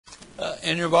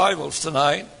in your Bibles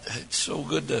tonight. It's so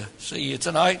good to see you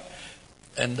tonight.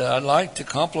 And I'd like to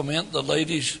compliment the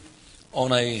ladies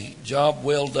on a job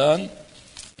well done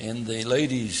in the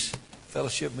ladies'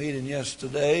 fellowship meeting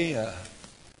yesterday.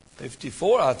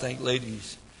 54, I think,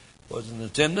 ladies was in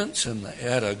attendance, and they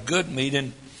had a good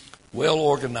meeting, well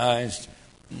organized.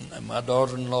 And my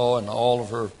daughter-in-law and all of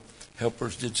her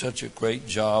helpers did such a great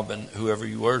job, and whoever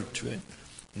you were to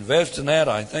invest in that,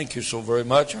 I thank you so very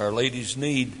much. Our ladies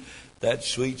need that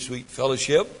sweet, sweet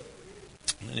fellowship.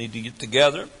 They need to get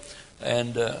together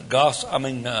and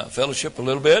fellowship a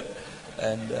little bit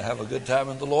and have a good time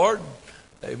in the Lord.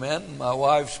 Amen. My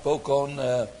wife spoke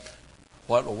on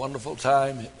what a wonderful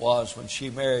time it was when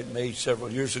she married me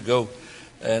several years ago.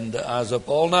 And I was up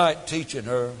all night teaching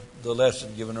her the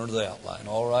lesson, giving her the outline.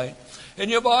 All right. In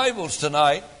your Bibles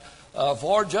tonight,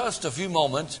 for just a few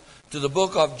moments, to the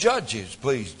book of Judges,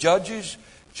 please. Judges,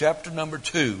 chapter number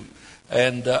 2.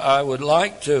 And I would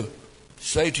like to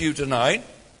say to you tonight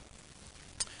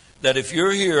that if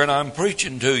you're here and I'm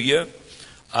preaching to you,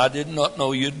 I did not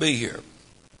know you'd be here.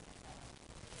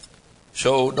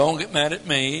 So don't get mad at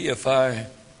me if I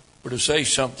were to say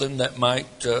something that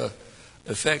might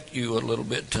affect you a little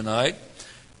bit tonight,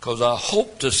 because I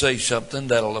hope to say something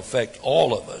that'll affect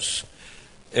all of us,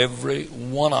 every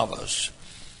one of us.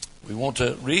 We want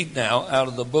to read now out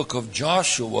of the book of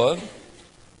Judges,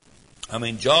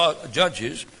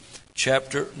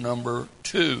 chapter number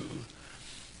 2.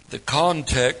 The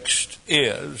context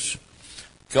is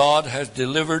God has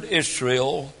delivered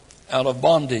Israel out of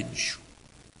bondage.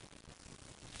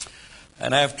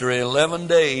 And after 11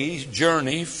 days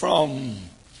journey from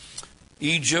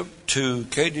Egypt to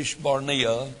Kadesh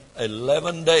Barnea,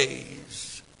 11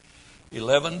 days,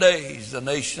 the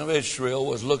nation of Israel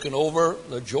was looking over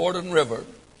the Jordan River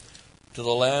to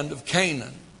the land of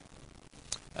Canaan.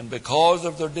 And because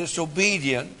of their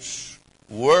disobedience,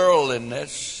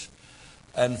 worldliness,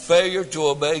 and failure to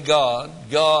obey God,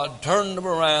 God turned them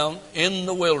around in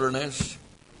the wilderness,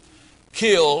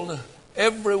 killed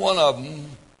every one of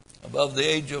them above the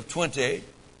age of 20,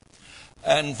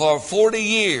 and for 40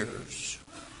 years,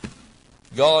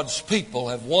 God's people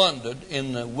have wandered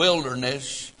in the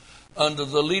wilderness under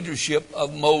the leadership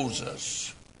of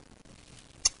Moses.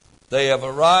 They have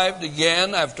arrived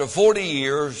again after 40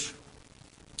 years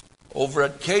over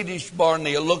at Kadesh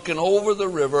Barnea, looking over the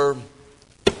river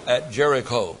at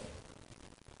Jericho.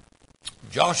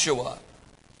 Joshua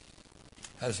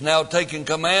has now taken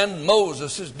command.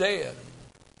 Moses is dead.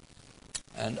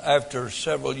 And after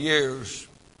several years,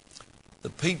 the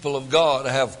people of God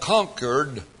have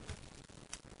conquered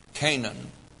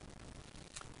Canaan.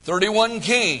 31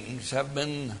 kings have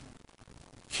been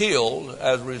killed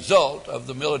as a result of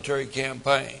the military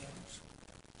campaigns.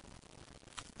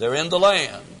 They're in the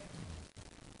land.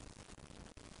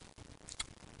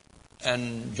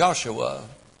 And Joshua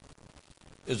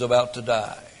is about to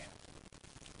die.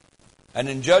 And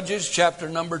in Judges chapter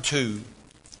number 2,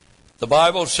 the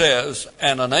Bible says,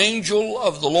 "And an angel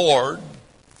of the Lord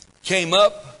came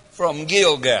up from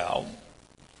Gilgal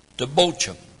to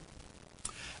Bochim,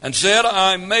 and said,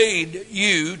 I made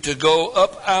you to go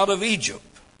up out of Egypt,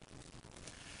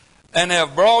 and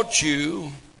have brought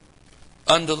you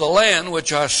unto the land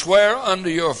which I swear unto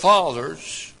your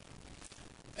fathers.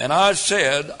 And I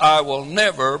said, I will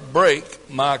never break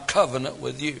my covenant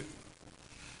with you."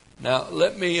 Now,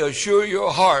 let me assure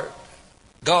your heart,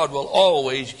 God will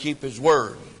always keep His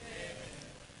word.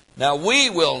 Now, we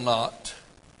will not,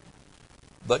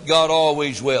 but God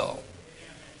always will.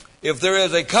 If there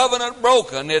is a covenant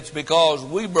broken, it's because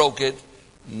we broke it,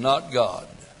 not God.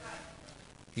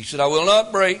 He said, I will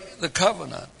not break the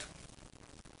covenant.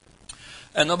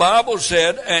 And the Bible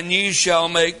said, "And ye shall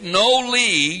make no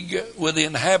league with the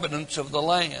inhabitants of the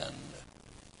land."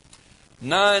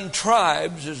 9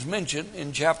 tribes is mentioned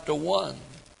in chapter 1.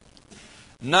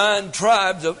 9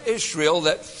 tribes of Israel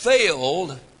that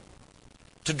failed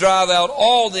to drive out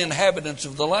all the inhabitants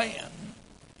of the land.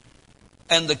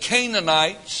 And the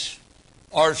Canaanites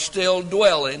are still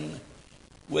dwelling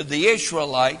with the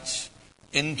Israelites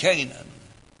in Canaan.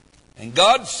 And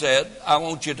God said, I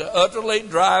want you to utterly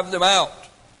drive them out.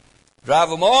 Drive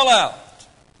them all out.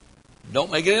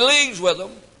 Don't make any leagues with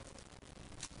them.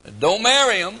 Don't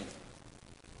marry them.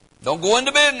 Don't go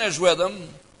into business with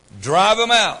them. Drive them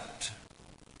out.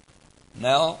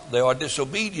 Now, they are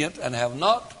disobedient and have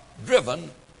not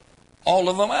driven all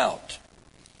of them out.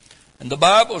 And the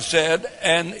Bible said,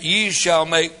 "And ye shall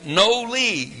make no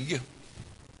league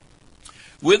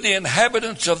with the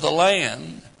inhabitants of the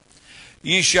land.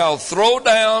 Ye shall throw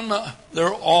down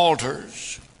their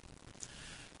altars.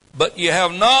 But ye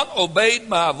have not obeyed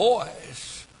my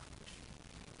voice.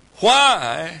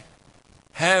 Why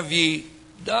have ye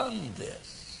done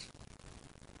this?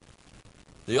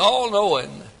 The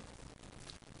all-knowing,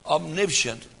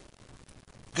 omniscient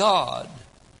God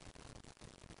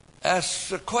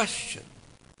asks a question.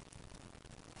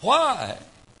 Why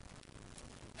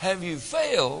have you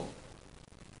failed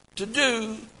to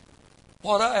do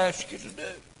what I asked you to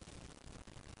do?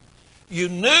 You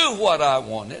knew what I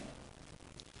wanted.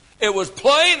 It was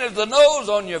plain as the nose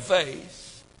on your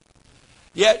face.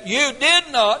 Yet you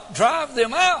did not drive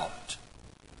them out.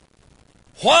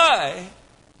 Why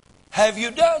have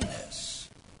you done this?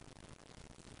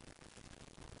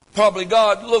 Probably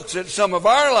God looks at some of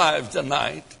our lives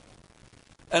tonight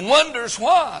and wonders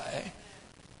why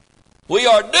we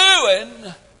are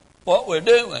doing what we're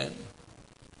doing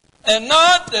and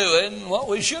not doing what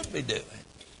we should be doing.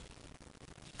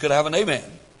 Could I have an amen?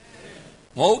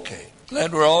 Okay.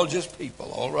 Glad we're all just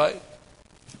people, all right?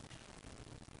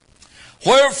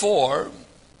 Wherefore,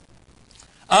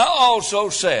 I also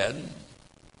said,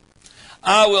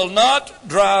 I will not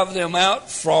drive them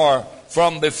out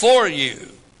from before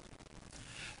you,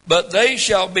 but they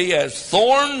shall be as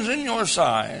thorns in your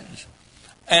sides,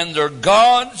 and their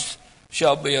gods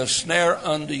shall be a snare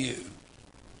unto you.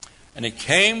 And it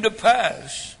came to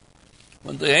pass,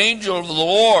 when the angel of the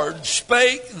Lord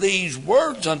spake these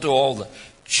words unto all the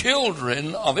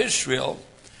children of Israel,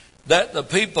 that the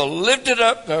people lifted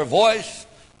up their voice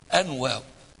and wept,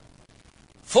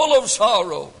 full of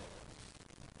sorrow,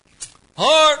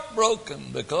 heartbroken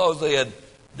because they had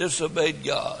disobeyed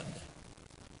God.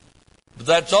 But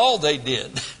that's all they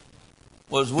did,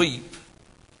 was weep,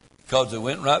 because they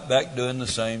went right back doing the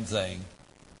same thing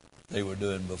they were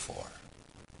doing before.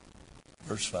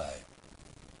 Verse 5.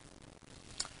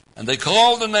 And they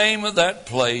called the name of that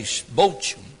place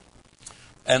Bochim,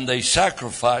 and they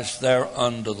sacrificed there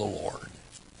unto the Lord.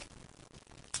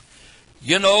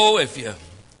 You know, if you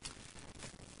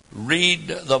read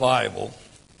the Bible,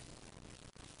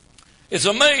 it's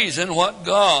amazing what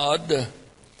God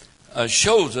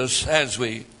shows us as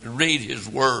we read His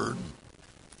Word.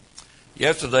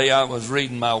 Yesterday I was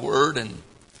reading my Word, and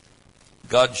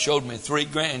God showed me 3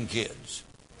 grandkids.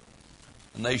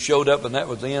 And they showed up, and that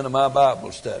was the end of my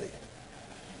Bible study.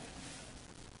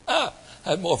 I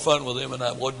had more fun with them than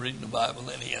I would reading the Bible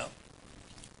anyhow.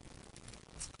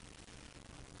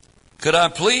 Could I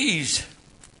please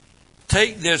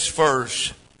take this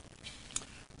verse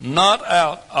not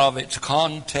out of its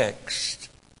context?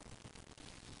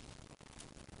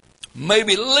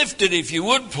 Maybe lift it, if you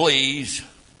would please,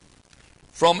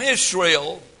 from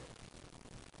Israel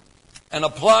and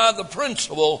apply the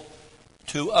principle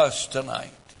to us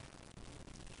tonight.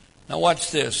 Now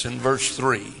watch this in verse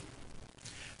 3.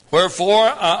 Wherefore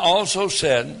I also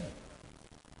said,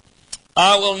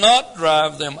 I will not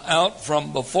drive them out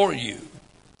from before you,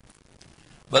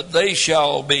 but they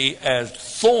shall be as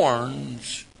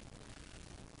thorns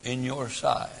in your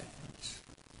sides.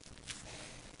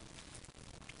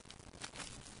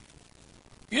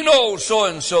 You know,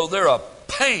 so-and-so, they're a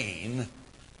pain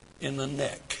in the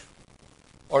neck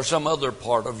or some other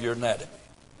part of your anatomy.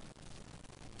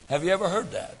 Have you ever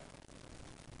heard that?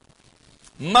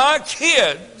 My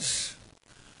kids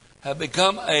have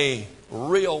become a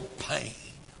real pain.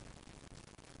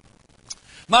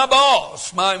 My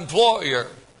boss, my employer,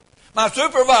 my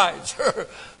supervisor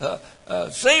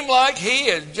seem like he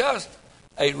is just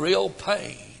a real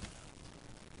pain.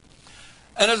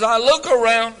 And as I look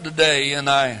around today and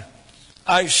I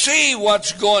see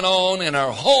what's going on in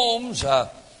our homes, at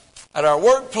our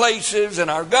workplaces, in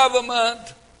our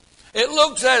government, it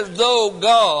looks as though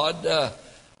God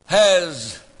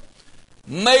has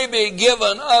maybe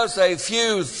given us a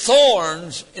few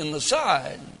thorns in the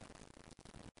side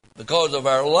because of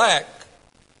our lack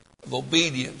of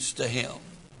obedience to Him.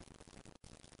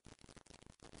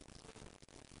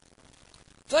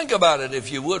 Think about it,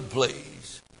 if you would,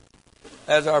 please.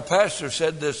 As our pastor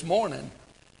said this morning,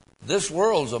 this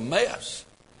world's a mess.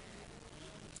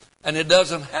 And it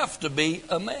doesn't have to be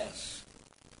a mess.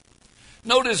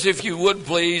 Notice, if you would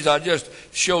please, I'll just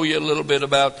show you a little bit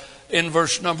about, in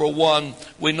verse number 1,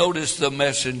 we notice the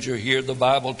messenger here. The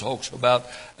Bible talks about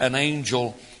an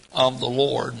angel of the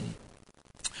Lord.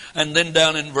 And then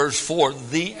down in verse 4,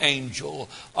 the angel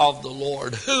of the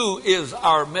Lord. Who is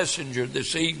our messenger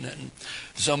this evening?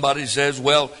 Somebody says,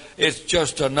 well, it's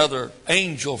just another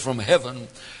angel from heaven.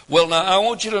 Well, now, I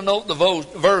want you to note the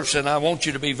verse, and I want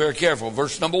you to be very careful.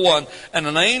 Verse number 1, and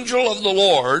an angel of the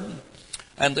Lord,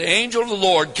 and the angel of the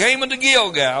Lord came into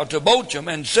Gilgal to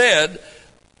Bochim and said,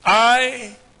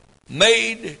 I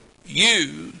made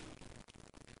you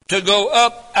to go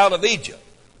up out of Egypt.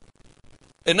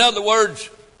 In other words,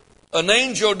 An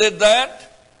angel did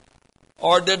that,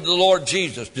 or did the Lord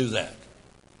Jesus do that?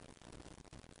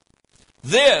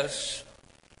 This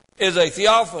is a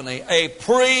theophany, a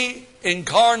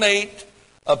pre-incarnate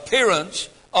appearance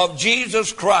of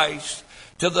Jesus Christ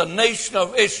to the nation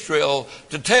of Israel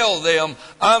to tell them,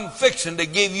 I'm fixing to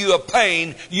give you a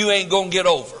pain you ain't going to get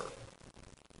over.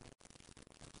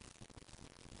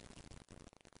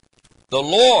 The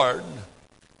Lord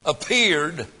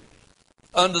appeared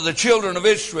unto the children of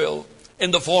Israel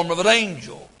in the form of an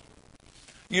angel.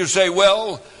 You say,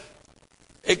 well,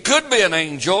 it could be an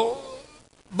angel,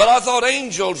 but I thought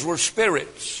angels were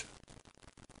spirits.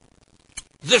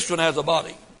 This one has a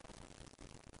body.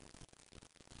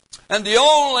 And the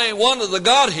only one of the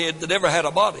Godhead that ever had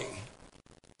a body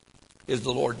is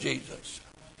the Lord Jesus.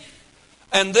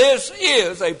 And this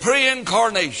is a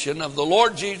pre-incarnation of the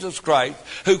Lord Jesus Christ,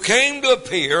 who came to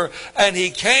appear, and he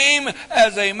came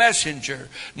as a messenger.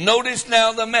 Notice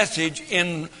now the message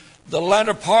in the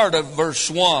latter part of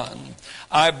verse 1.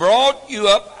 I brought you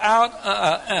up out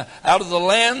of the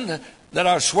land that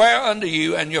I swear unto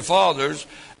you and your fathers,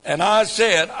 and I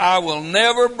said, I will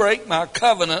never break my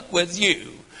covenant with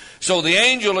you. So the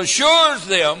angel assures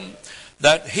them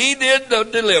that he did the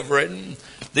delivering.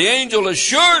 The angel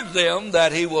assured them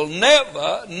that he will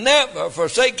never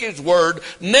forsake his word,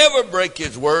 never break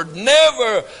his word,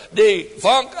 never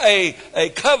defunct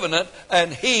a covenant.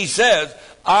 And he says,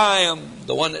 I am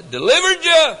the one that delivered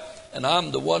you, and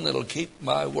I'm the one that will keep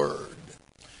my word.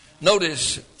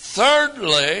 Notice,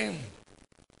 thirdly,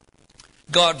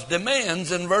 God's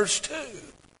demands in verse 2.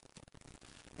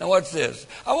 Now watch this.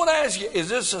 I want to ask you, is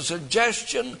this a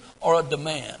suggestion or a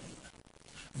demand?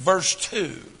 Verse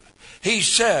 2. He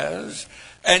says,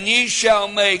 and ye shall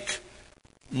make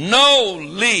no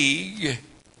league.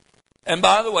 And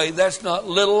by the way, that's not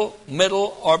little,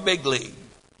 middle, or big league.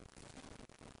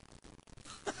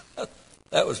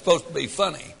 That was supposed to be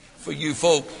funny for you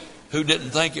folk who didn't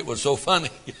think it was so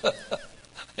funny.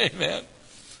 Amen.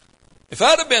 If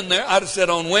I'd have been there, I'd have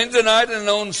said on Wednesday night and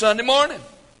on Sunday morning.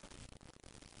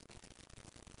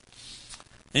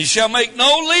 Ye shall make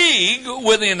no league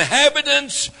with the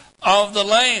inhabitants of the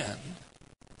land.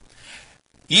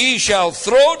 Ye shall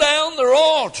throw down their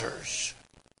altars,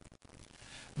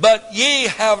 but ye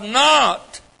have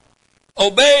not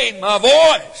obeyed my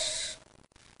voice.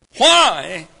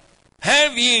 Why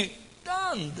have ye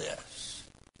done this?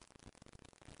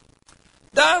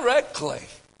 Directly,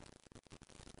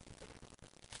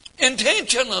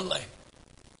 intentionally,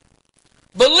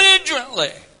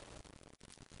 belligerently,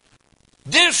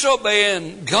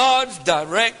 disobeying God's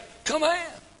direct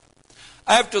command.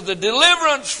 After the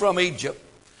deliverance from Egypt,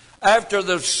 after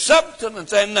the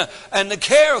sustenance and the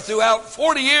care throughout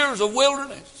 40 years of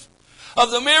wilderness,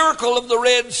 of the miracle of the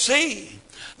Red Sea,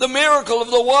 the miracle of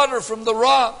the water from the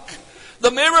rock, the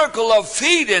miracle of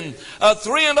feeding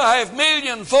 3.5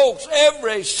 million folks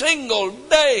every single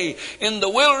day in the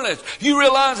wilderness. You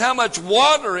realize how much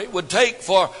water it would take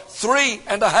for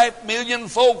 3.5 million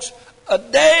folks a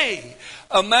day.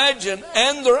 Imagine,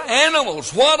 and their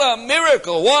animals. What a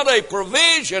miracle, what a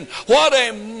provision, what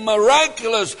a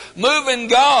miraculous moving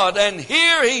God. And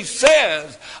here he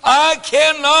says, I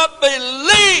cannot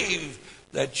believe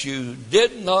that you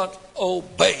did not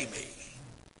obey me.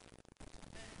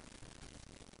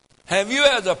 Have you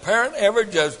as a parent ever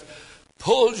just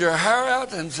pulled your hair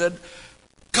out and said,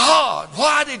 God,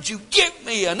 why did you give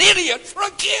me an idiot for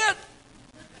a kid?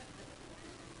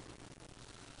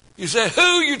 You say, who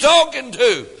are you talking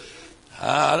to?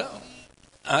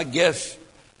 I guess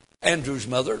Andrew's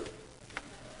mother.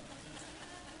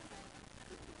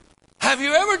 Have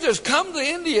you ever just come to the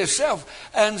end of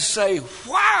yourself and say,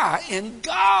 why in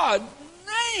God's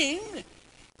name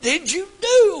did you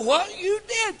do what you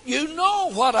did? You know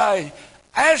what I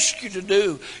asked you to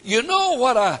do. You know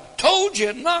what I told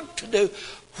you not to do.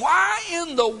 Why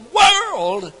in the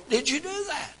world did you do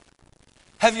that?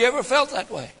 Have you ever felt that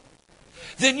way?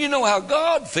 Then you know how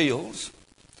God feels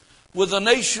with the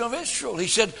nation of Israel. He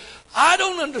said, I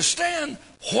don't understand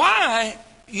why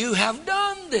you have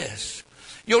done this.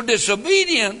 Your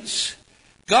disobedience,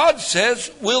 God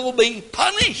says, will be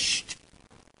punished.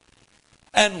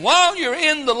 And while you're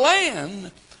in the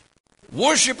land,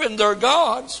 worshiping their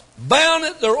gods, bound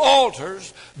at their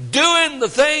altars, doing the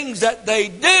things that they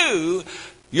do,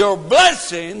 your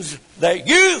blessings that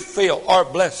you feel are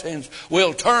blessings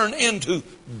will turn into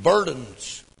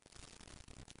burdens.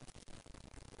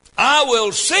 I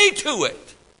will see to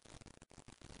it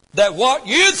that what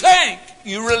you think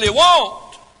you really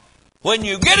want, when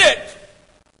you get it,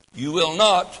 you will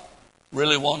not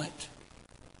really want it.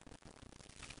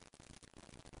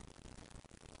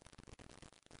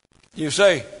 You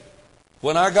say,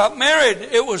 When I got married,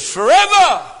 it was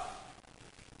forever.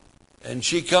 And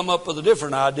she come up with a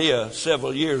different idea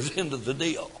several years into the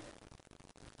deal.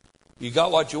 You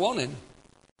got what you wanted.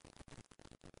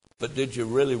 But did you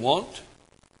really want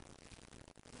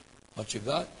what you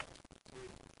got?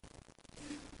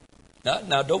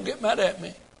 Now don't get mad at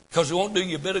me, because it won't do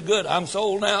you a bit of good. I'm so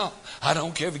old now, I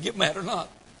don't care if you get mad or not.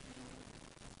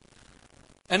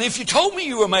 And if you told me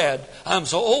you were mad, I'm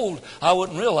so old, I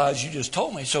wouldn't realize you just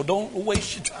told me. So don't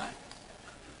waste your time.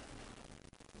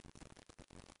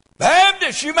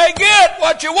 Baptist, you may get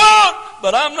what you want,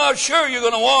 but I'm not sure you're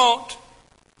going to want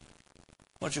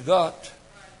what you got.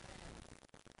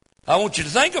 I want you to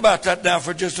think about that now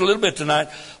for just a little bit tonight.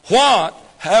 What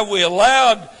have we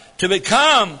allowed to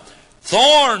become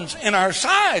thorns in our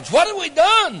sides? What have we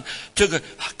done to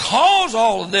cause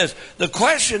all of this? The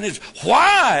question is,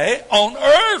 why on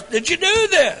earth did you do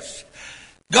this?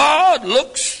 God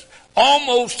looks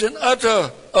almost in utter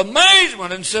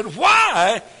amazement and said,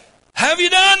 why have you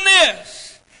done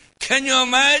this? Can you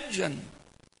imagine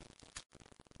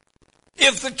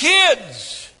if the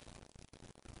kids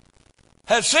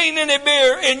had seen any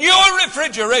beer in your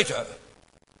refrigerator,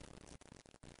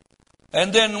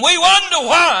 and then we wonder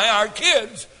why our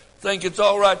kids think it's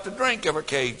all right to drink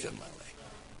occasionally?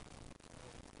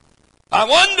 I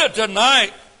wonder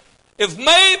tonight if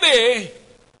maybe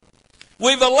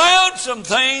we've allowed some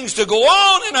things to go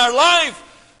on in our life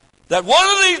that one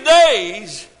of these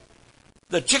days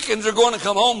the chickens are going to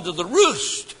come home to the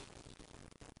roost.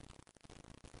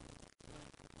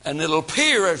 And it'll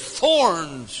appear as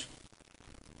thorns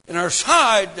in our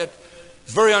side that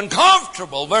is very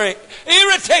uncomfortable, very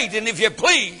irritating, if you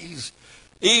please,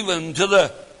 even to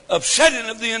the upsetting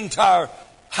of the entire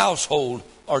household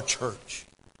or church.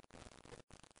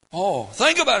 Oh,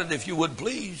 think about it if you would,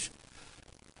 please.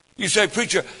 You say,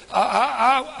 preacher,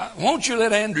 won't you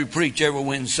let Andrew preach every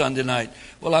Wednesday, Sunday night?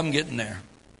 Well, I'm getting there.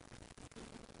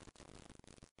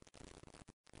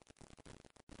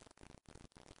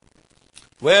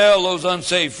 Well, those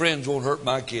unsaved friends won't hurt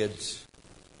my kids.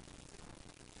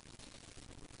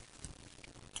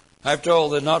 After all,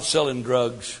 they're not selling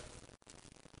drugs.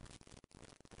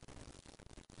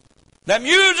 That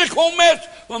music won't mess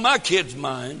with my kids'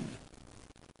 mind.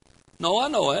 No, I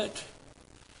know it.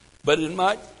 But it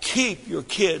might keep your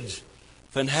kids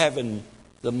from having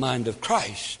the mind of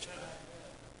Christ.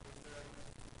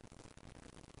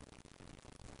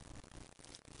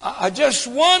 I just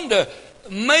wonder,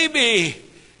 maybe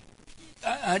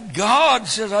God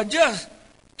says, I just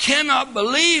cannot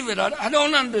believe it. I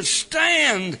don't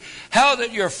understand how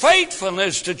that your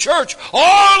faithfulness to church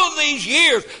all of these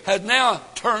years has now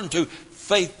turned to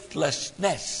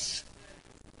faithlessness.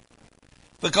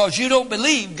 Because you don't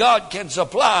believe God can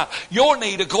supply your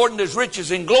need according to His riches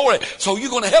in glory. So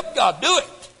you're going to help God do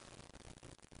it.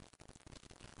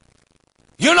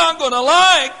 You're not going to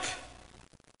like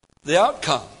the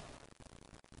outcome.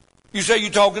 You say, you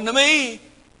talking to me?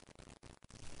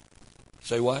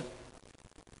 Say what?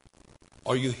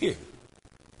 Are you here?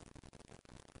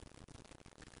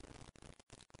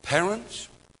 Parents,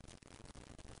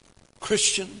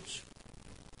 Christians,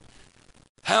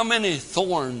 how many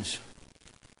thorns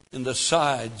in the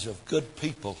sides of good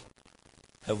people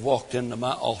have walked into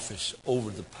my office over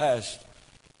the past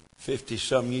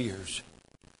 50-some years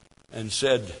and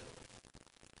said,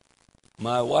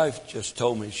 my wife just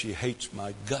told me she hates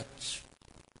my guts.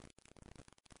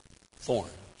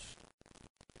 Thorns.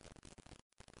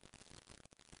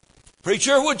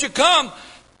 Preacher, would you come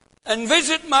and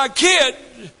visit my kid?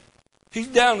 He's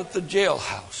down at the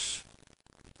jailhouse.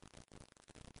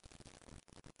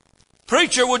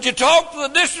 Preacher, would you talk to the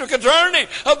district attorney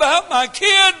about my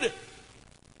kid?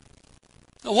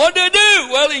 What did he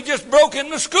do? Well, he just broke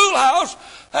in the schoolhouse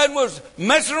and was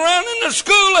messing around in the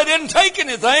school. They didn't take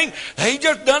anything. He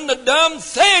just done the dumb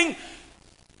thing.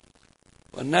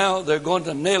 But now they're going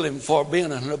to nail him for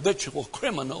being an habitual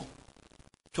criminal.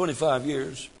 25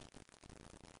 years.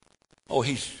 Oh,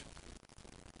 he's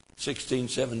 16,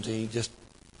 17, just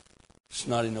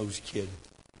snotty-nosed kid.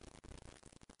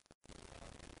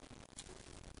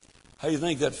 How do you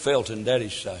think that felt in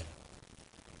Daddy's side?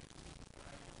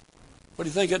 What do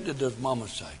you think that did to his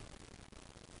mama's side?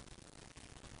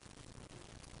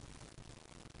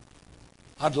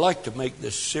 I'd like to make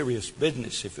this serious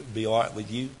business if it would be all right with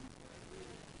you.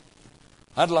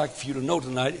 I'd like for you to know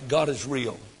tonight that God is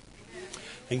real.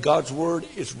 And God's Word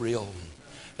is real.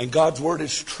 And God's Word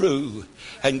is true.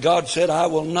 And God said, I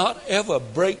will not ever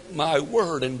break my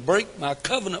word and break my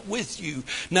covenant with you.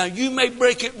 Now, you may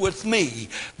break it with me,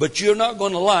 but you're not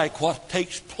going to like what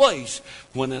takes place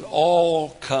when it all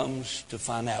comes to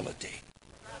finality.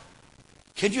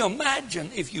 Can you imagine,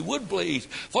 if you would please,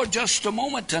 for just a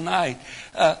moment tonight,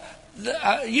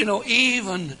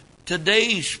 even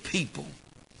today's people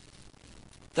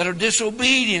that are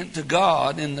disobedient to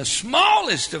God in the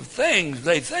smallest of things,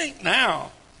 they think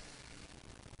now.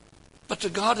 But to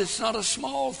God, it's not a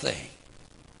small thing.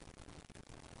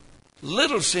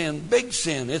 Little sin, big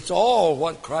sin, it's all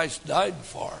what Christ died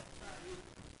for.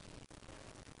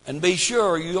 And be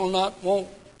sure you'll not want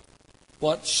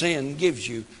what sin gives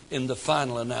you in the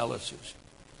final analysis.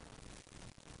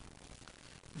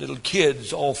 Little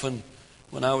kids often,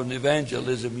 when I was in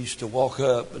evangelism, used to walk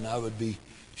up and I would be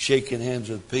shaking hands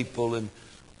with people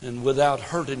and without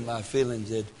hurting my feelings,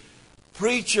 they'd,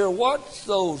 "Preacher, what's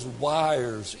those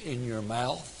wires in your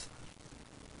mouth?"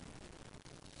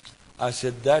 I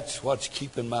said, "That's what's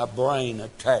keeping my brain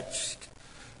attached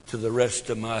to the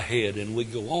rest of my head," and we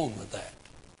go on with that.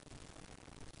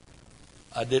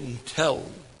 I didn't tell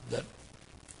them that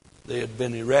they had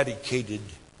been eradicated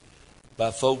by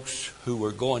folks who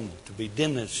were going to be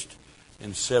dentists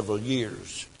in several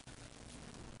years.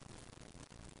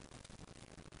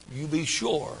 You be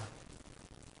sure,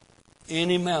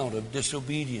 any amount of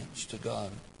disobedience to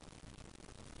God,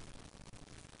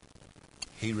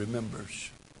 He remembers.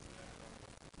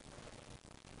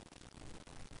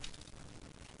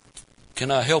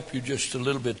 Can I help you just a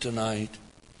little bit tonight?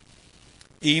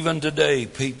 Even today,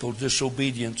 people's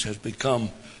disobedience has become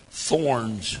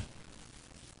thorns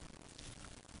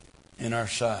in our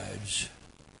sides.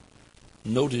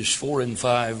 Notice 4 and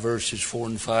 5, verses 4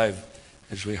 and 5,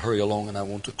 as we hurry along, and I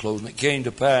want to close. And it came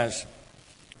to pass,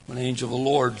 when the angel of the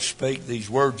Lord spake these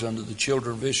words unto the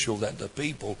children of Israel, that the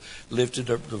people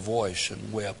lifted up their voice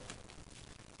and wept.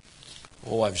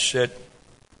 Oh, I've sat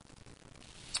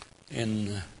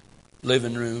in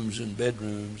living rooms and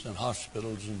bedrooms and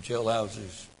hospitals and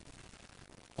jailhouses,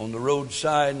 on the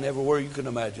roadside and everywhere you can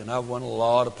imagine. I've won a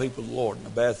lot of people to the Lord in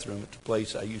the bathroom at the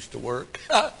place I used to work.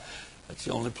 That's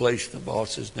the only place the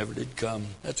bosses never did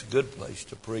come. That's a good place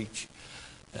to preach.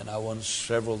 And I won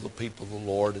several of the people of the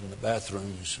Lord in the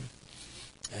bathrooms.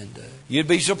 And you'd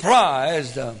be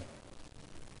surprised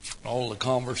all the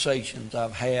conversations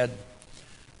I've had.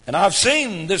 And I've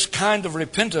seen this kind of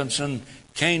repentance, and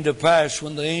came to pass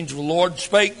when the angel of the Lord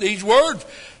spake these words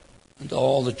unto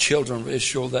all the children of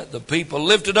Israel, that the people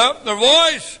lifted up their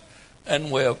voice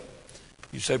and wept.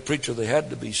 You say, "Preacher, they had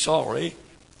to be sorry."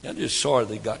 They're just sorry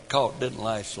they got caught. Didn't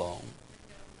last long.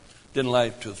 Didn't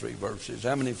last 2 or 3 verses.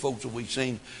 How many folks have we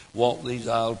seen walk these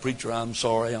aisles? "Preacher, I'm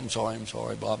sorry,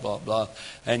 blah, blah, blah,"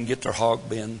 and get their hog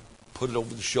bin, put it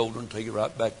over the shoulder and take it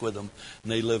right back with them,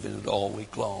 and they live in it all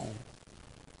week long.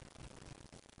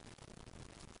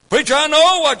 "Preacher, I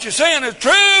know what you're saying is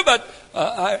true, but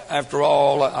after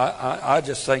all, I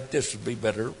just think this would be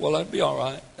better." Well, that'd be all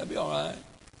right. That'd be all right.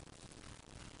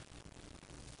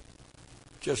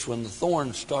 Just when the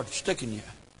thorns start sticking you,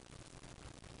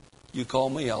 you call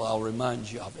me, I'll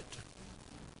remind you of it.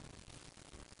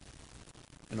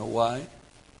 You know why?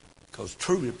 Because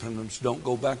true repentance don't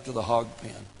go back to the hog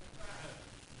pen.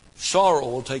 Sorrow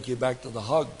will take you back to the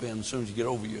hog pen as soon as you get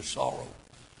over your sorrow.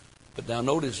 But now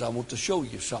notice, I want to show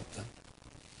you something.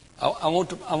 I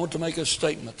want to make a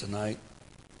statement tonight.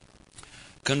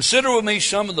 Consider with me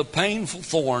some of the painful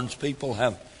thorns people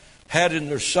have had in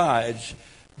their sides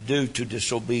due to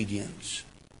disobedience.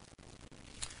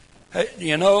 Hey,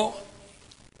 you know,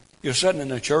 you're sitting in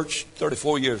a church,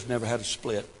 34 years, never had a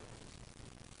split.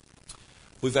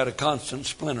 We've had a constant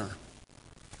splinter.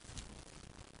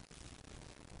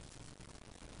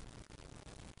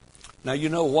 Now, you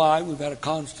know why we've had a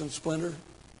constant splinter?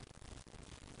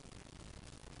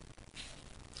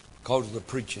 Because of the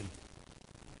preaching.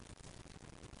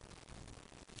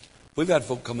 We've had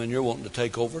folk come in here wanting to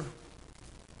take over.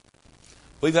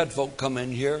 We've had folk come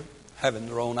in here having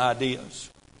their own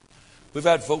ideas. We've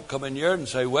had folk come in here and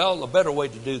say, "Well, a better way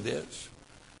to do this."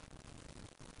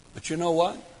 But you know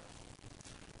what?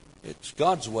 It's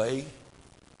God's way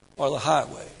or the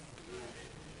highway.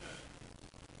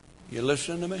 You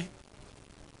listening to me?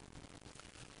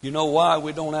 You know why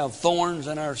we don't have thorns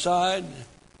in our side?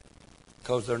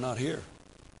 Because they're not here.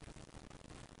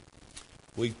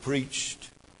 We preached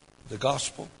the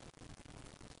gospel.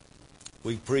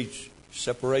 We preached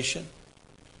separation.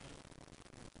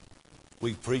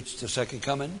 We preached the second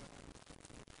coming.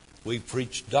 We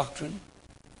preached doctrine.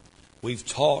 We've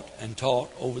taught and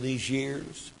taught over these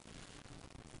years.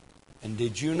 And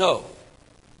did you know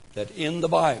that in the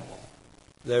Bible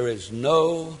there is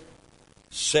no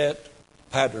set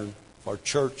pattern for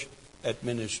church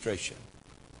administration?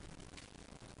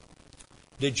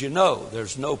 Did you know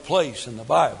there's no place in the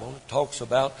Bible that talks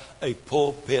about a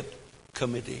pulpit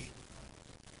committee?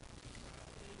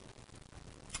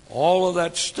 All of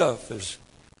that stuff is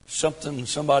something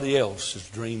somebody else has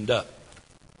dreamed up.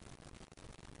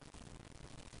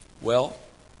 Well,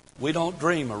 we don't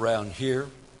dream around here.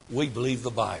 We believe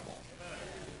the Bible.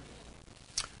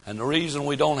 And the reason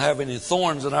we don't have any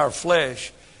thorns in our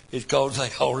flesh is because they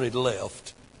already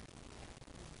left.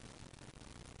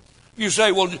 You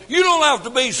say, well, you don't have to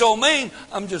be so mean.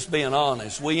 I'm just being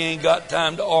honest. We ain't got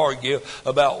time to argue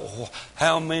about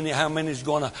how many's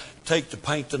going to take to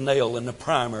paint the nail in the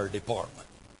primary department.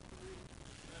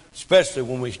 Especially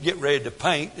when we get ready to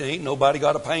paint, there ain't nobody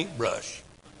got a paintbrush.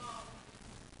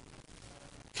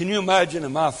 Can you imagine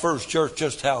in my first church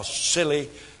just how silly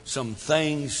some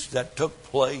things that took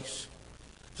place?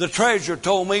 The treasurer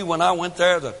told me when I went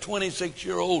there, the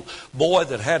 26-year-old boy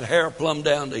that had hair plumb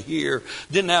down to here,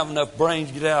 didn't have enough brains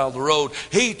to get out of the road.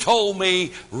 He told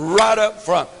me right up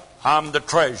front, I'm the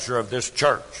treasurer of this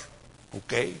church.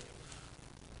 Okay?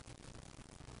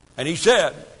 And he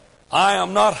said, I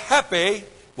am not happy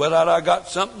without I got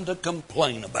something to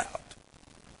complain about.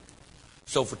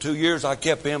 So for 2 years I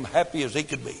kept him happy as he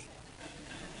could be.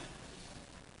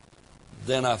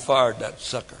 Then I fired that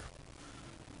sucker.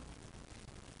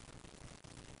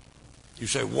 You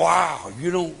say, wow,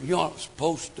 you're not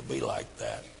supposed to be like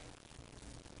that.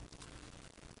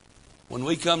 When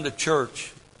we come to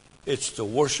church, it's to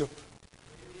worship,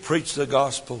 preach the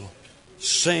gospel,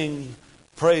 sing,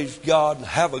 praise God, and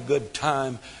have a good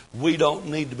time. We don't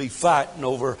need to be fighting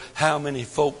over how many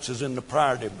folks is in the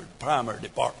primary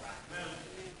department.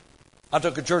 I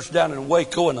took a church down in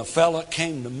Waco, and a fella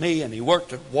came to me, and we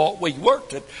worked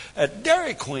at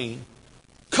Dairy Queen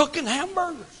cooking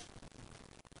hamburgers.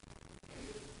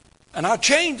 And I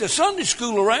changed the Sunday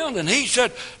school around, and he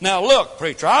said, now look,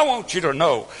 preacher, I want you to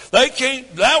know,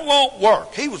 that won't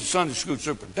work. He was the Sunday school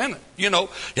superintendent,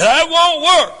 that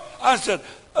won't work. I said,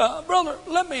 brother,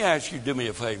 let me ask you to do me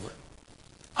a favor.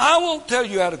 I won't tell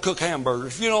you how to cook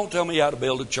hamburgers if you don't tell me how to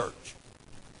build a church.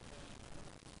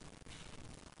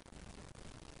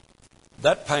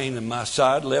 That pain in my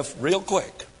side left real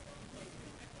quick.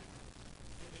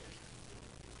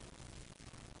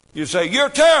 You say, you're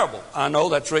terrible. I know,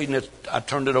 that's the reason I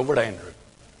turned it over to Andrew.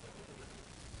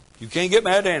 You can't get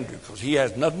mad at Andrew because he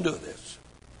has nothing to do with this.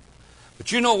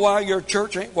 But you know why your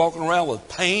church ain't walking around with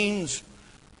pains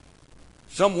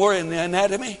somewhere in the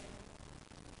anatomy?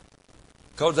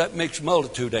 Because that mixed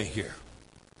multitude ain't here.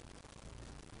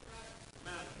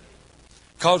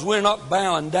 Because we're not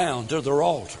bowing down to their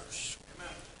altars.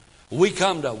 We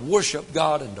come to worship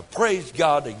God and to praise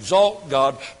God, exalt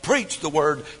God, preach the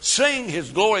word, sing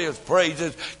His glorious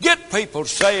praises, get people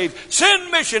saved,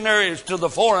 send missionaries to the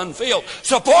foreign field,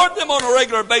 support them on a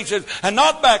regular basis, and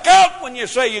not back out when you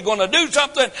say you're going to do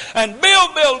something, and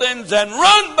build buildings and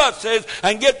run buses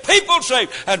and get people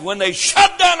saved. And when they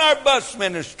shut down our bus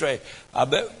ministry, I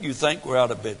bet you think we're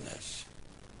out of business.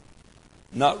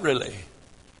 Not really.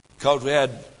 Because we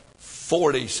had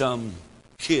 40-some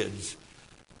kids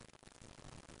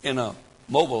in a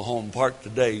mobile home park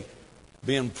today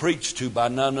being preached to by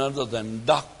none other than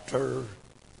Dr.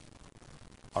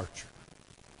 Archer.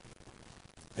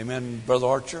 Amen, Brother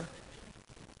Archer?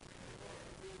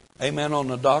 Amen on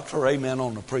the doctor or amen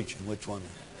on the preaching? Which one?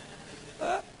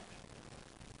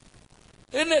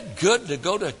 Isn't it good to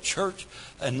go to church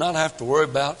and not have to worry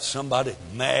about somebody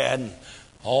mad and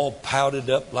all pouted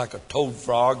up like a toad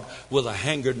frog with a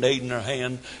hand grenade in their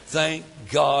hand? Thank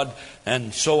God.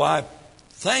 And so I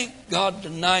thank God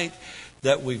tonight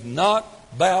that we've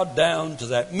not bowed down to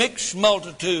that mixed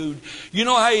multitude. You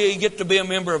know how you get to be a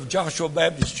member of Joshua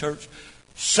Baptist Church?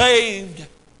 Saved,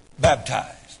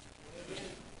 baptized.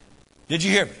 Did you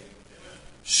hear me?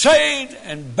 Saved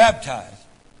and baptized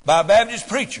by a Baptist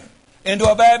preacher into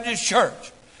a Baptist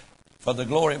church for the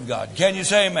glory of God. Can you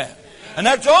say amen? And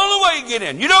that's the only way you get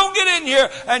in. You don't get in here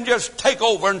and just take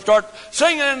over and start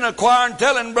singing in the choir and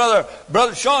telling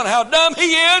Brother Sean how dumb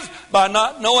he is by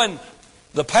not knowing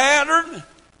the pattern.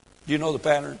 Do you know the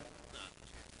pattern?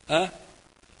 Huh?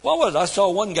 What was it? I saw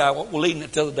one guy leading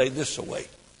it the other day this way.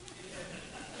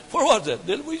 Where was it?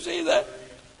 Did we see that?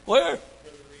 Where?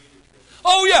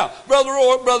 Oh yeah,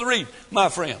 Brother Reed, my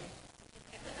friend.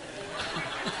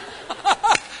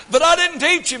 But I didn't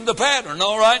teach him the pattern,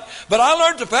 all right? But I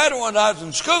learned the pattern when I was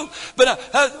in school. But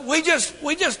we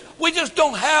just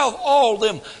don't have all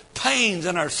them pains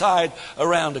in our side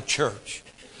around a church.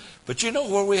 But you know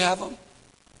where we have them?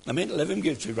 Let him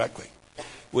give it to you right quick.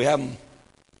 We have them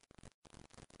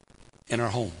in our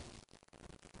home.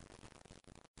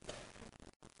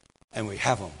 And we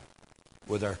have them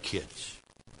with our kids.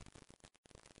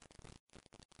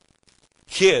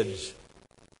 Kids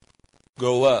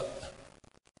grow up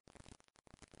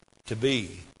to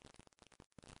be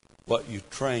what you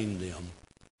train them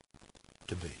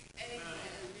to be.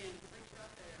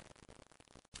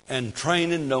 And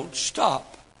training don't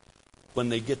stop when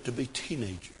they get to be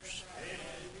teenagers.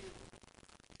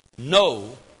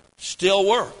 No still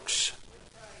works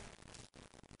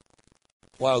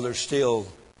while they're still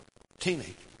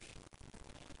teenagers.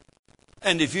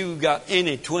 And if you've got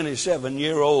any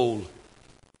 27-year-old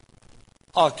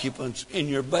occupants in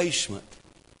your basement,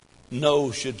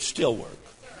 no should still work.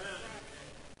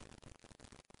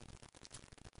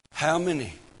 How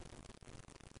many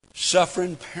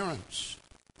suffering parents,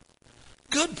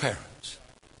 good parents,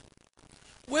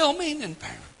 well-meaning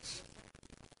parents,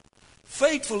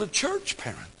 faithful to church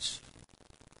parents,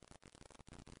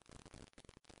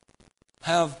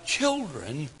 have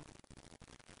children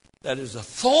that is a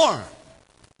thorn,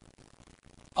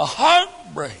 a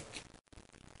heartbreak,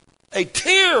 a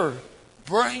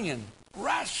tear-bringing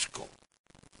rascal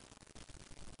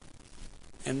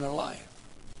in their life.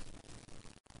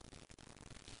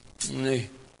 And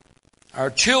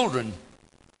our children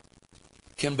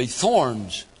can be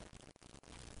thorns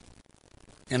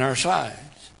in our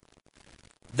sides.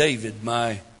 David,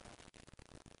 my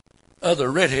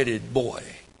other redheaded boy,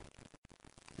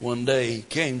 one day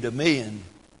came to me and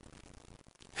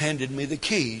handed me the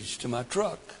keys to my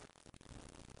truck.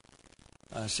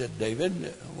 I said,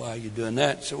 David, why are you doing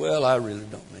that? He said, well, I really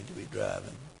don't need to be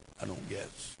driving. I don't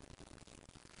guess.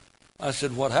 I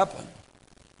said, what happened?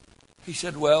 He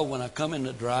said, well, when I come in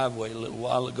the driveway a little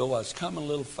while ago, I was coming a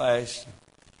little fast,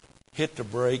 hit the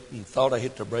brake, and thought I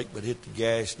hit the brake, but hit the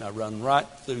gas, and I run right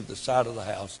through the side of the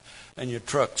house, and your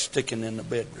truck's sticking in the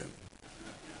bedroom.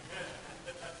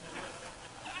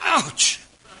 Ouch!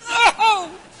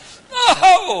 No!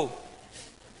 No!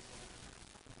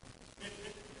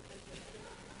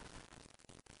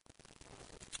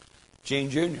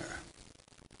 Gene Jr.,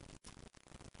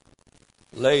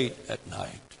 late at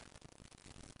night.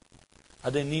 I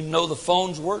didn't even know the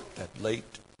phones worked that late.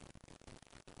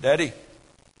 Daddy,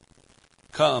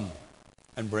 come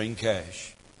and bring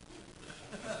cash.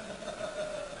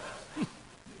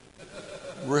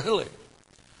 Really?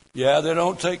 Yeah, they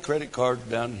don't take credit cards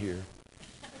down here.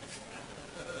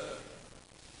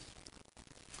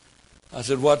 I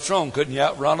said, what's wrong? Couldn't you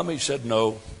outrun them? He said,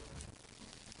 no.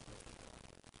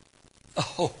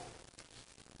 Oh,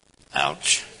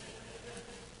 ouch.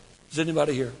 Is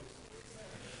anybody here?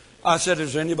 I said,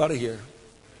 is there anybody here?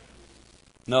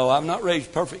 No, I've not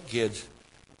raised perfect kids,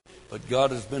 but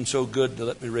God has been so good to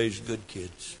let me raise good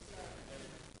kids.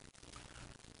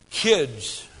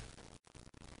 Kids,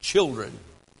 children,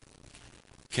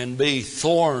 can be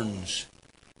thorns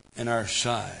in our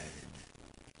side.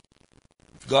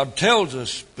 God tells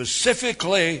us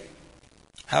specifically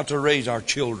how to raise our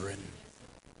children.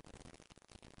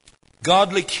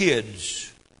 Godly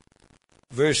kids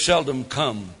very seldom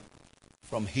come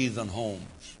from heathen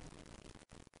homes.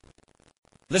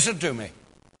 Listen to me.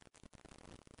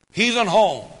 Heathen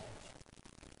homes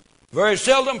very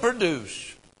seldom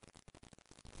produce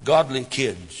godly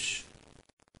kids.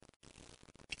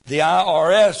 The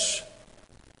IRS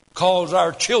calls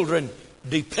our children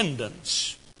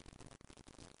dependents.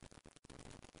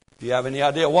 Do you have any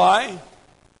idea why?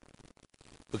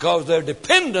 Because they're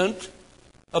dependent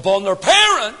upon their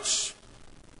parents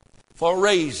for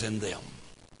raising them.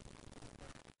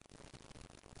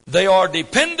 They are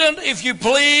dependent, if you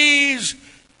please,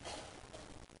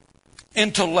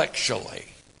 intellectually.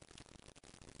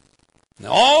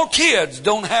 Now, all kids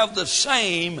don't have the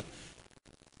same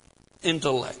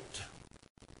intellect.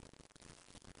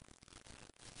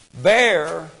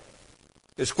 Bear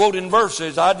is quoting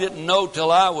verses I didn't know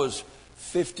till I was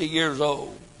 50 years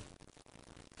old.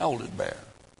 How old is Bear?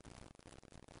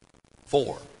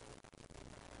 4.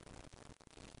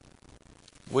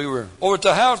 We were over at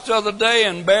the house the other day,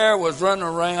 and Bear was running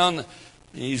around.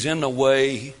 He's in the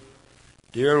way.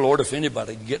 Dear Lord, if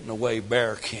anybody can get in the way,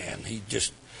 Bear can. He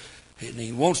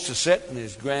wants to sit in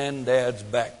his granddad's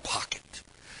back pocket.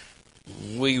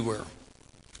 We were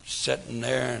sitting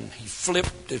there, and he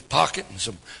flipped his pocket, and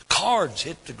some cards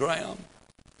hit the ground.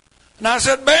 And I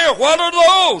said, Bear, what are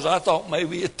those? I thought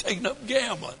maybe he'd taken up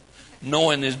gambling,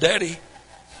 knowing his daddy.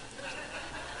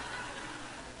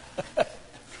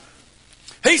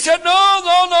 He said,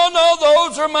 no,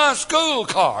 those are my school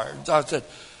cards. I said,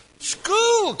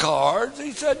 school cards?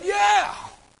 He said, yeah.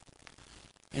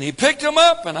 And he picked them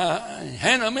up, and I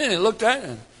handed them in. He looked at it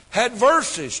and had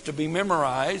verses to be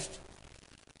memorized.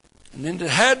 And then it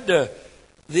had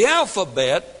the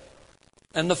alphabet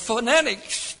and the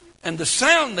phonetics and the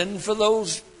sounding for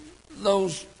those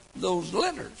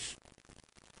letters.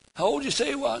 How old did you say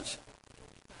he was?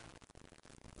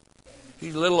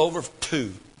 He's a little over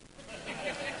 2.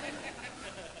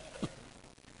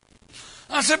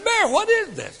 I said, Bear, what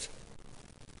is this?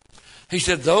 He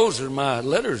said, those are my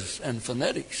letters and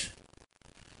phonetics.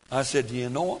 I said, do you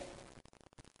know them?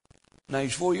 Now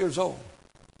he's 4 years old.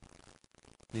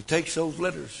 He takes those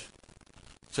letters,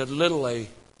 said little a,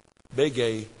 big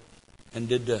A, and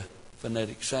did the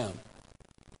phonetic sound.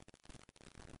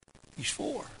 He's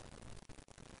 4.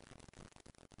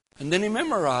 And then he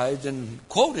memorized and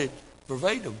quoted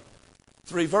verbatim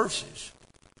 3 verses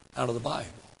out of the Bible.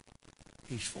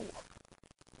 He's 4.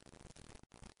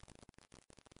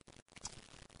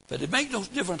 But it makes no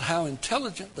difference how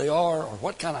intelligent they are or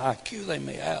what kind of IQ they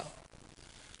may have.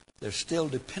 They're still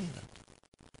dependent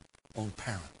on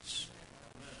parents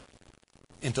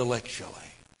intellectually.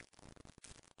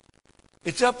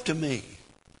 It's up to me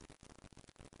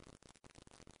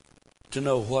to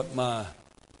know what my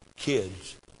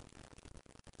kids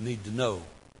need to know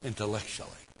intellectually.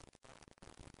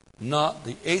 Not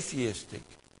the atheistic,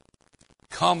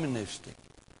 communistic,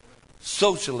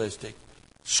 socialistic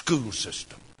school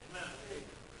system.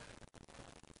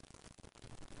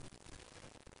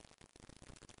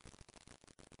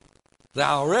 The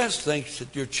IRS thinks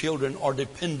that your children are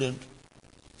dependent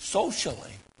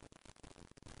socially.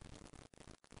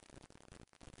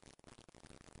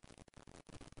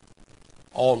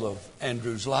 All of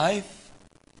Andrew's life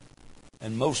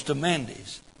and most of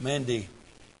Mandy's. Mandy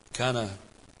kind of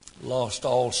lost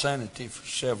all sanity for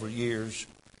several years.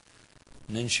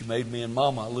 And then she made me and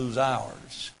Mama lose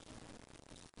ours.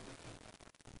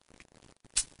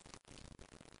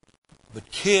 But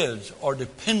kids are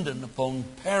dependent upon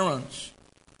parents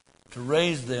to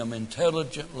raise them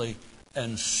intelligently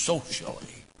and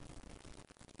socially.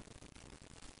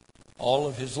 All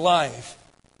of his life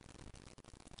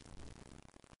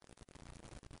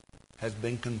has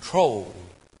been controlled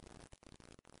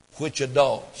which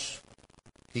adults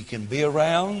he can be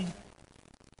around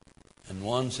and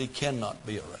ones he cannot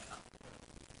be around.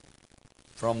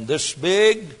 From this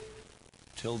big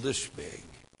till this big.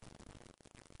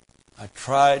 I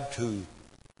tried to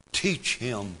teach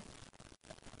him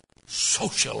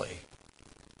socially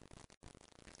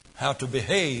how to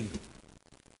behave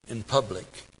in public,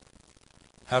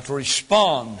 how to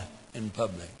respond in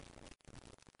public.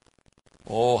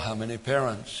 Oh, how many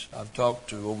parents I've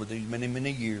talked to over these many,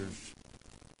 many years.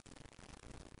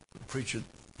 Preacher,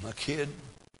 my kid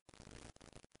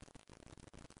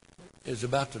is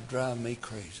about to drive me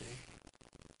crazy.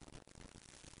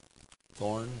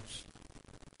 Thorns.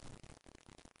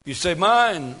 You say,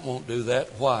 mine won't do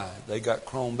that. Why? They got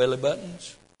chrome belly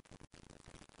buttons?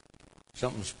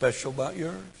 Something special about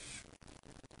yours?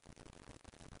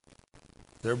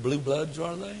 They're blue bloods,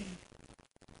 are they?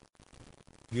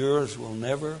 Yours will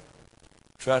never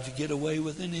try to get away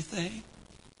with anything.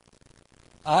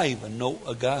 I even know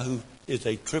a guy who is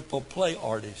a triple play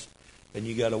artist, and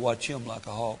you got to watch him like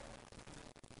a hawk.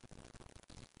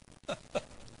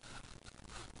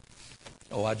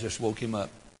 Oh, I just woke him up.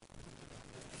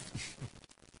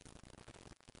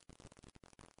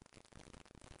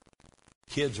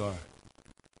 Kids are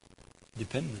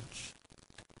dependents.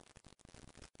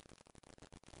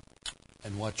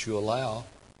 And what you allow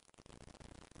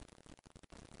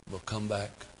will come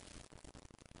back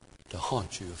to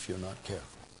haunt you if you're not careful.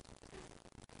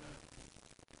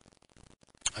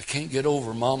 I can't get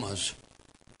over mamas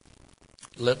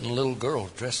letting little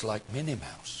girls dress like Minnie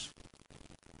Mouse.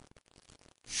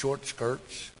 Short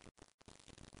skirts,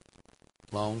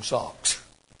 long socks.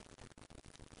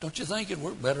 Don't you think it'd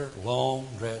work better? Long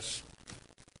dress,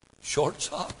 short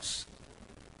socks.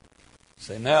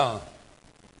 Say now,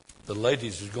 the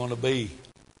ladies is going to be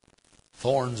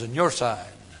thorns in your side.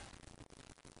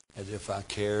 As if I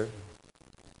cared.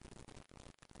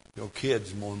 Your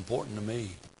kid's more important to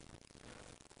me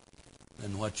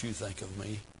than what you think of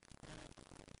me.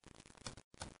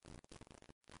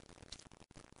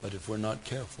 But if we're not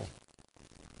careful,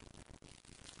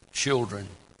 children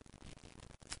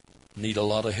need a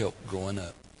lot of help growing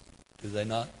up. Do they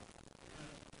not?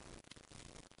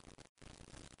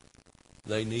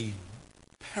 They need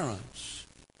parents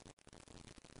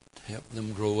to help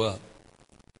them grow up.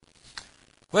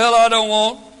 Well, I don't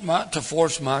want to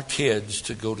force my kids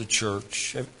to go to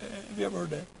church. Have you ever heard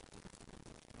that?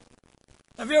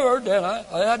 Have you ever heard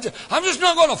that? I'm just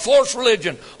not going to force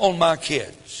religion on my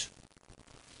kids.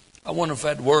 I wonder if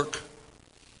that'd work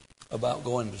about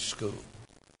going to school.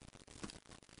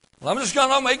 Well, I'm just going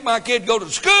to make my kid go to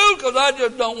school because I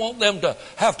just don't want them to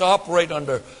have to operate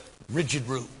under rigid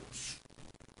rules.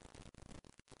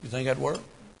 You think that'd work?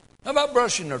 How about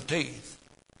brushing their teeth?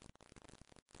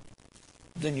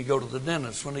 Then you go to the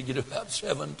dentist when they get about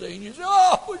 17. You say,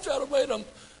 oh, I wish I'd have made them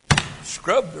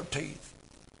scrub their teeth.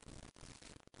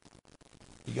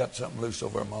 You got something loose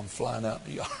over there, Mom, flying out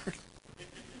in the yard.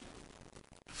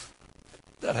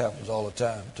 That happens all the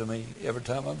time to me, every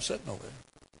time I'm sitting over there.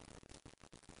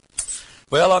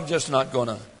 Well, I'm just not going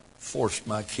to force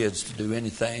my kids to do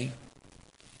anything.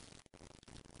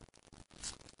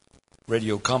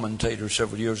 Radio commentator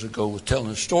several years ago was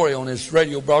telling a story on his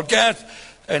radio broadcast,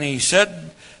 and he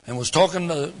said, and was talking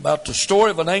about the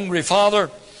story of an angry father.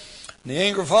 And the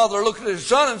angry father looked at his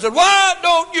son and said, "Why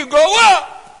don't you grow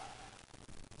up?"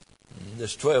 And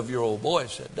this 12-year-old boy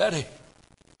said, "Daddy,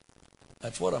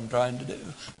 that's what I'm trying to do."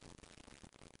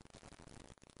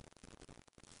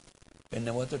 Isn't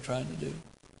that what they're trying to do?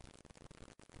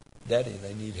 Daddy,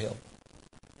 they need help.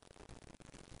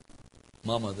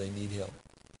 Mama, they need help.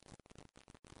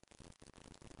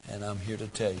 And I'm here to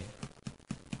tell you,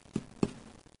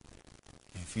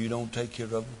 if you don't take care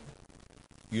of them,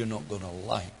 you're not going to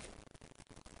like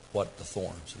what the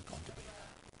thorns are going to be.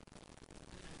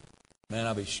 Man,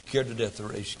 I'd be scared to death to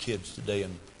raise kids today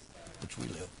in which we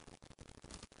live.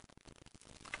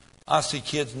 I see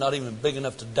kids not even big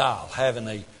enough to dial having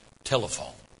a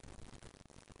telephone.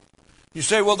 You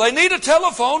say, well, they need a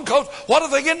telephone because what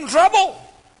if they get in trouble?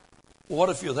 Well, what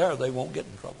if you're there? They won't get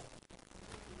in trouble.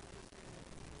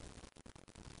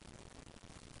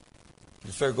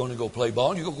 If they're going to go play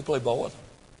ball, you go play ball with them.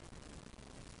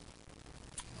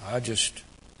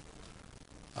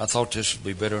 I thought this would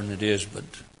be better than it is, but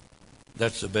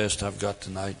that's the best I've got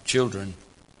tonight. Children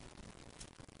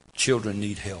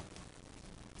need help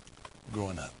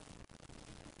growing up.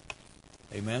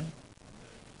 Amen?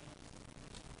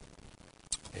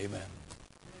 Amen.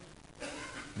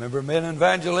 Remember men in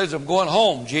evangelism going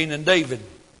home, Gene and David.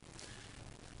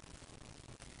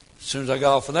 As soon as I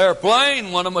got off an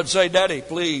airplane, one of them would say, "Daddy,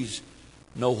 please,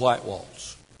 no white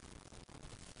walls."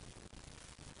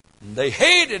 And they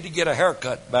hated to get a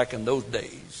haircut back in those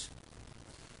days.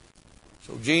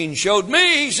 So Gene showed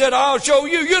me. He said, "I'll show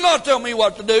you. You're not telling me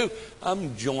what to do.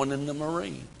 I'm joining the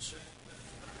Marines."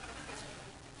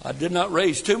 I did not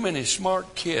raise too many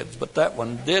smart kids, but that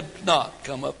one did not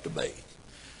come up to base.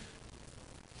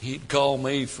 He'd call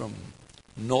me from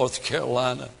North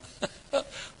Carolina,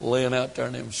 laying out there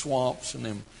in them swamps and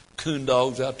them coon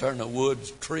dogs out there in the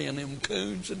woods, treeing them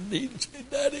coons, and he'd say,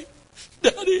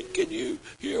 Daddy, can you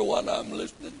hear what I'm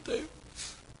listening to?"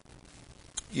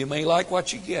 You may like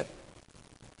what you get,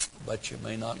 but you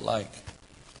may not like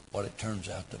what it turns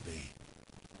out to be.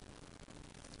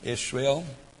 Israel,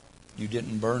 you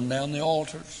didn't burn down the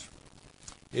altars.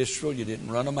 Israel, you didn't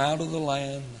run them out of the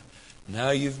land.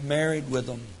 Now you've married with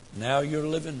them. Now you're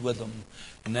living with them.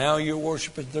 Now you're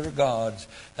worshiping their gods.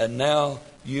 And now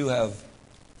you have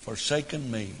forsaken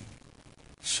me.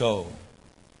 So,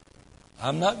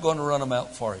 I'm not going to run them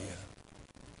out for you.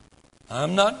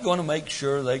 I'm not going to make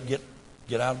sure they get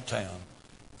out of town.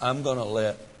 I'm going to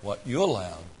let what you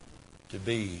allow to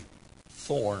be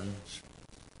thorns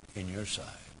in your side.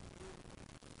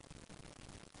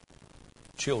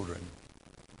 Children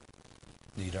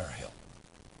need our help.